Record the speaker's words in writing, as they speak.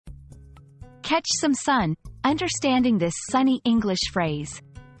Catch some sun, understanding this sunny English phrase.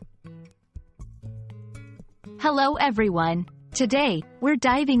 Hello everyone. Today, we're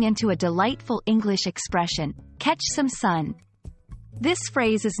diving into a delightful English expression, catch some sun. This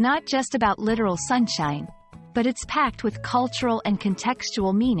phrase is not just about literal sunshine, but it's packed with cultural and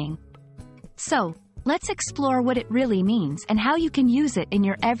contextual meaning. So, let's explore what it really means and how you can use it in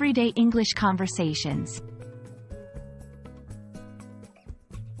your everyday English conversations.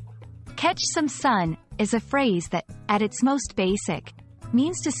 Catch some sun is a phrase that, at its most basic,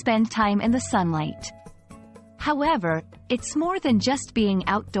 means to spend time in the sunlight. However, it's more than just being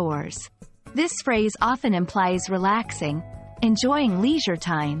outdoors. This phrase often implies relaxing, enjoying leisure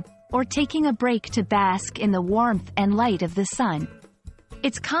time, or taking a break to bask in the warmth and light of the sun.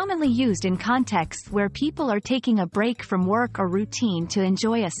 It's commonly used in contexts where people are taking a break from work or routine to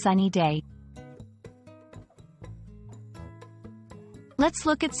enjoy a sunny day. Let's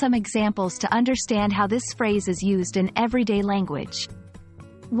look at some examples to understand how this phrase is used in everyday language.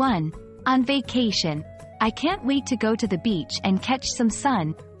 1. On vacation. I can't wait to go to the beach and catch some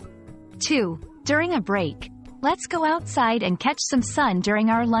sun. 2. During a break. Let's go outside and catch some sun during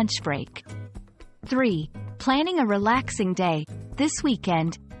our lunch break. 3. Planning a relaxing day. This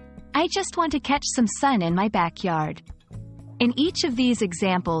weekend. I just want to catch some sun in my backyard. In each of these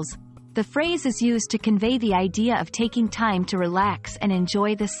examples, the phrase is used to convey the idea of taking time to relax and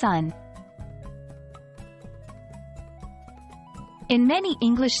enjoy the sun. In many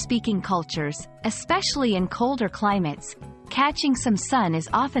English-speaking cultures, especially in colder climates, catching some sun is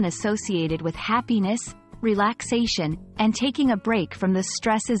often associated with happiness, relaxation, and taking a break from the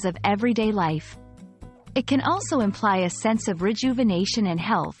stresses of everyday life. It can also imply a sense of rejuvenation and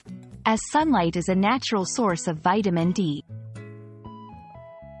health, as sunlight is a natural source of vitamin D.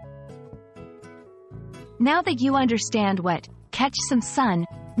 Now that you understand what catch some sun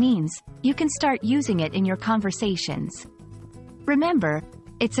means, you can start using it in your conversations. Remember,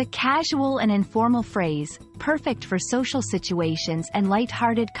 it's a casual and informal phrase, perfect for social situations and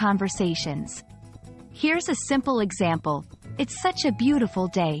light-hearted conversations. Here's a simple example. It's such a beautiful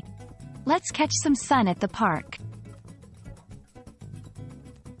day. Let's catch some sun at the park.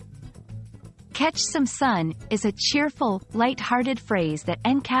 Catch some sun is a cheerful, light-hearted phrase that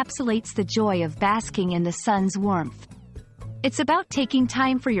encapsulates the joy of basking in the sun's warmth. It's about taking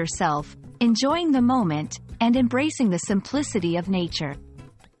time for yourself, enjoying the moment, and embracing the simplicity of nature.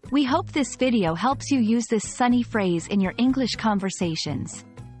 We hope this video helps you use this sunny phrase in your English conversations.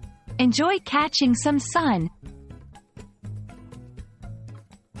 Enjoy catching some sun!